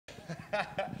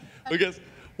I guess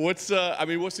what's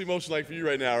what's the emotion like for you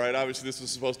right now? Right, obviously this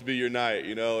was supposed to be your night,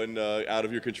 you know, and out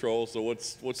of your control. So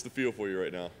what's the feel for you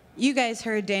right now? You guys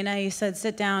heard Dana. He said,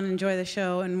 sit down, enjoy the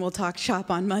show, and we'll talk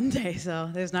shop on Monday. So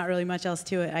there's not really much else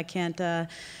to it. I can't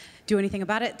do anything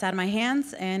about it. It's out of my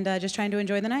hands, and just trying to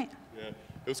enjoy the night. Yeah.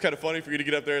 It was kind of funny for you to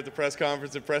get up there at the press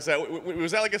conference and press that.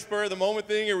 Was that like a spur of the moment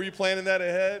thing, or were you planning that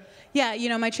ahead? Yeah, you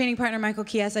know, my training partner, Michael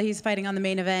Chiesa, he's fighting on the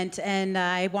main event, and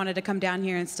I wanted to come down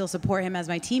here and still support him as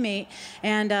my teammate.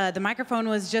 And the microphone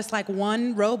was just like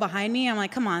one row behind me. I'm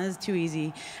like, come on, this is too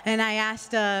easy. And I asked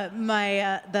the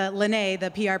Lene, the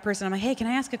PR person, I'm like, hey, can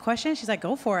I ask a question? She's like,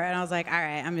 go for it. And I was like, all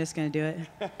right, I'm just going to do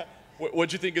it.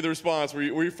 What'd you think of the response? Were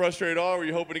you frustrated at all? Were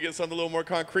you hoping to get something a little more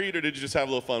concrete, or did you just have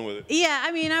a little fun with it? Yeah,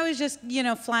 I mean, I was just, you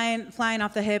know, flying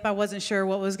off the hip. I wasn't sure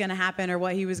what was going to happen or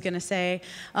what he was going to say.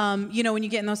 You know, when you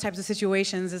get in those types of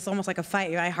situations, it's almost like a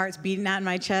fight. My heart's beating out in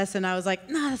my chest, and I was like,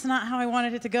 no, that's not how I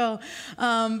wanted it to go.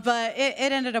 But it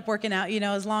ended up working out, you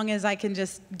know, as long as I can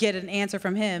just get an answer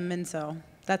from him, and so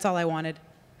that's all I wanted.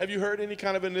 Have you heard any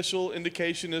kind of initial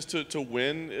indication as to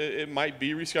when it might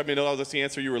be rescheduled? I mean, I know that's the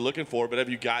answer you were looking for, but have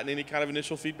you gotten any kind of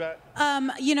initial feedback?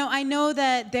 You know, I know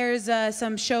that there's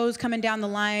some shows coming down the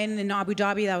line in Abu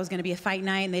Dhabi that was going to be a fight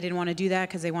night, and they didn't want to do that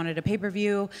because they wanted a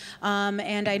pay-per-view.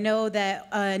 And I know that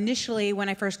initially when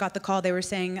I first got the call, they were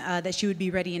saying that she would be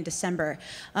ready in December.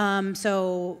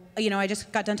 So, you know, I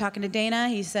just got done talking to Dana.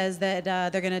 He says that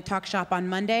they're going to talk shop on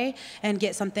Monday and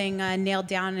get something nailed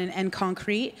down and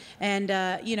concrete.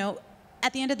 And, you know,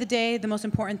 at the end of the day, the most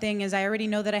important thing is I already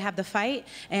know that I have the fight,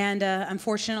 and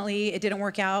unfortunately, it didn't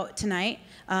work out tonight,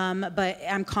 but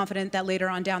I'm confident that later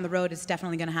on down the road, it's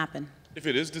definitely going to happen. If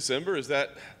it is December, is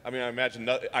that, I mean, I imagine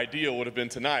the ideal would have been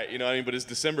tonight, you know what I mean, but is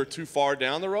December too far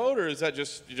down the road, or is that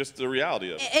just the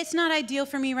reality of it? It's not ideal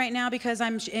for me right now because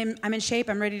I'm in shape,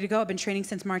 I'm ready to go. I've been training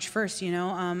since March 1st, you know.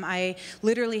 I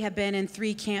literally have been in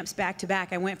 3 camps back to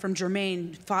back. I went from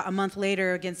Germain, fought a month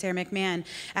later against Sarah McMahon.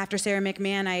 After Sarah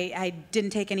McMahon, I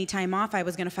didn't take any time off. I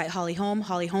was going to fight Holly Holm.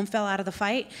 Holly Holm fell out of the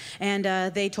fight, and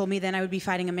they told me then I would be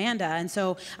fighting Amanda. And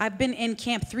so I've been in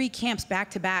camp, 3 camps back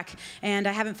to back, and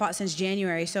I haven't fought since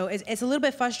January. So it's a little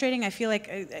bit frustrating. I feel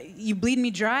like you bleed me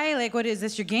dry. Like, what is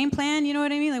this, your game plan? You know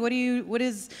what I mean? Like, what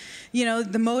is, you know,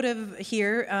 the motive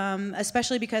here?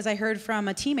 Especially because I heard from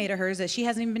a teammate of hers that she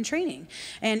hasn't even been training.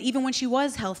 And even when she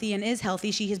was healthy and is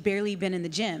healthy, she has barely been in the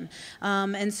gym.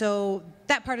 And so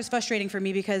that part is frustrating for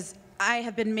me because I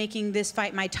have been making this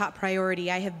fight my top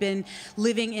priority. I have been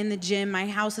living in the gym. My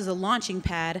house is a launching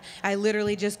pad. I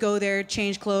literally just go there,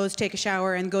 change clothes, take a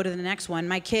shower, and go to the next one.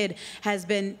 My kid has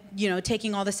been, you know,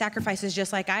 taking all the sacrifices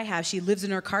just like I have. She lives in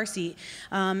her car seat.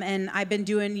 And I've been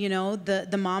doing, you know,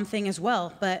 the mom thing as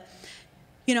well. But,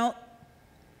 you know,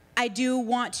 I do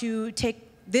want to take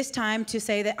this time to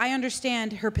say that I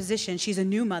understand her position. She's a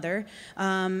new mother,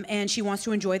 and she wants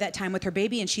to enjoy that time with her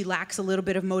baby, and she lacks a little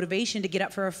bit of motivation to get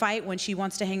up for a fight when she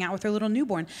wants to hang out with her little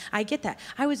newborn. I get that.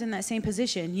 I was in that same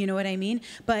position, you know what I mean?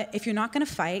 But if you're not going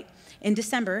to fight, in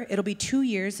December, it'll be 2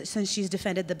 years since she's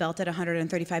defended the belt at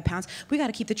 135 pounds. We got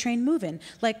to keep the train moving.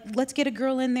 Like, let's get a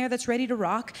girl in there that's ready to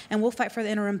rock, and we'll fight for the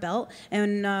interim belt.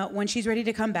 And when she's ready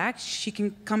to come back, she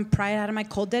can come pry it out of my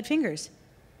cold, dead fingers.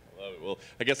 Well,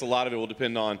 I guess a lot of it will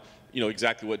depend on, you know,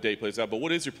 exactly what day plays out. But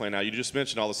what is your plan now? You just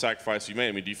mentioned all the sacrifices you made.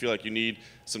 I mean, do you feel like you need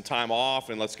some time off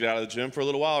and let's get out of the gym for a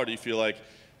little while, or do you feel like,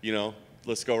 you know,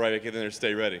 let's go right back in there and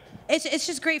stay ready? It's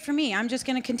just great for me. I'm just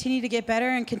going to continue to get better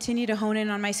and continue to hone in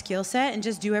on my skill set and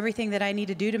just do everything that I need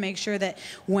to do to make sure that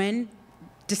when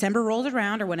December rolls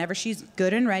around or whenever she's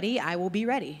good and ready, I will be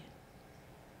ready.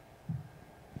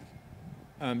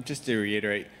 Just to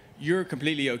reiterate, you're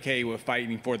completely okay with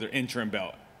fighting for the interim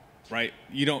belt, right?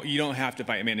 You don't have to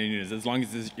fight Amanda Nunes as long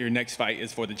as your next fight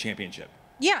is for the championship.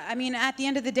 Yeah, I mean, at the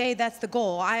end of the day, that's the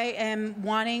goal. I am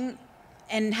wanting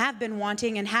and have been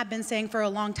wanting and have been saying for a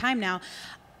long time now,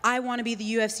 I want to be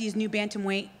the UFC's new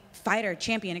bantamweight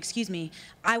champion, excuse me.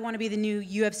 I want to be the new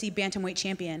UFC bantamweight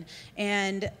champion.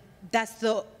 And that's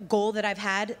the goal that I've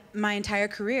had my entire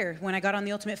career. When I got on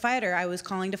The Ultimate Fighter, I was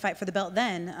calling to fight for the belt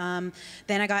then.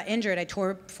 Then I got injured. I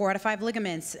tore 4 out of 5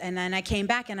 ligaments, and then I came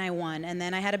back and I won. And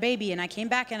then I had a baby, and I came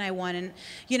back and I won. And,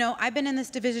 you know, I've been in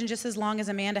this division just as long as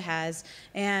Amanda has,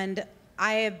 and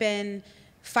I have been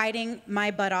fighting my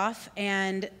butt off,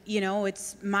 and, you know,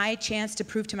 it's my chance to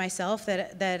prove to myself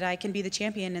that I can be the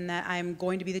champion and that I'm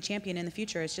going to be the champion in the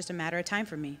future. It's just a matter of time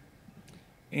for me.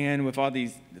 And with all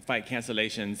these fight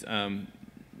cancellations,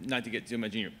 not to get too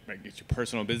much in your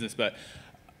personal business, but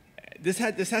this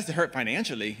has to hurt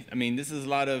financially. I mean, this is a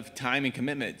lot of time and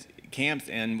commitment, camps,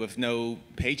 and with no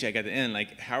paycheck at the end.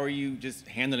 Like, how are you just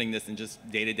handling this in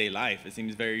just day-to-day life? It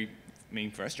seems very I mean,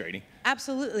 frustrating.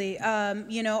 Absolutely.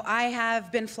 You know, I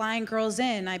have been flying girls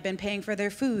in. I've been paying for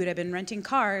their food. I've been renting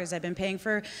cars. I've been paying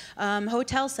for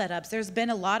hotel setups. There's been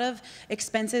a lot of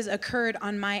expenses occurred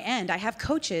on my end. I have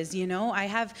coaches, you know. I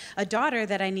have a daughter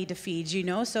that I need to feed, you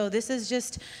know. So this is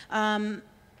just,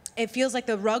 it feels like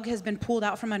the rug has been pulled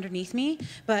out from underneath me.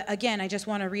 But again, I just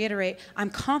want to reiterate, I'm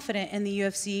confident in the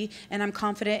UFC, and I'm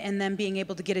confident in them being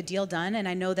able to get a deal done. And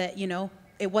I know that, you know,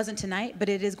 it wasn't tonight, but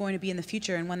it is going to be in the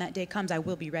future, and when that day comes, I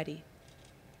will be ready.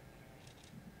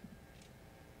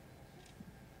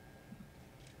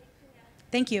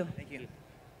 Thank you. Thank you.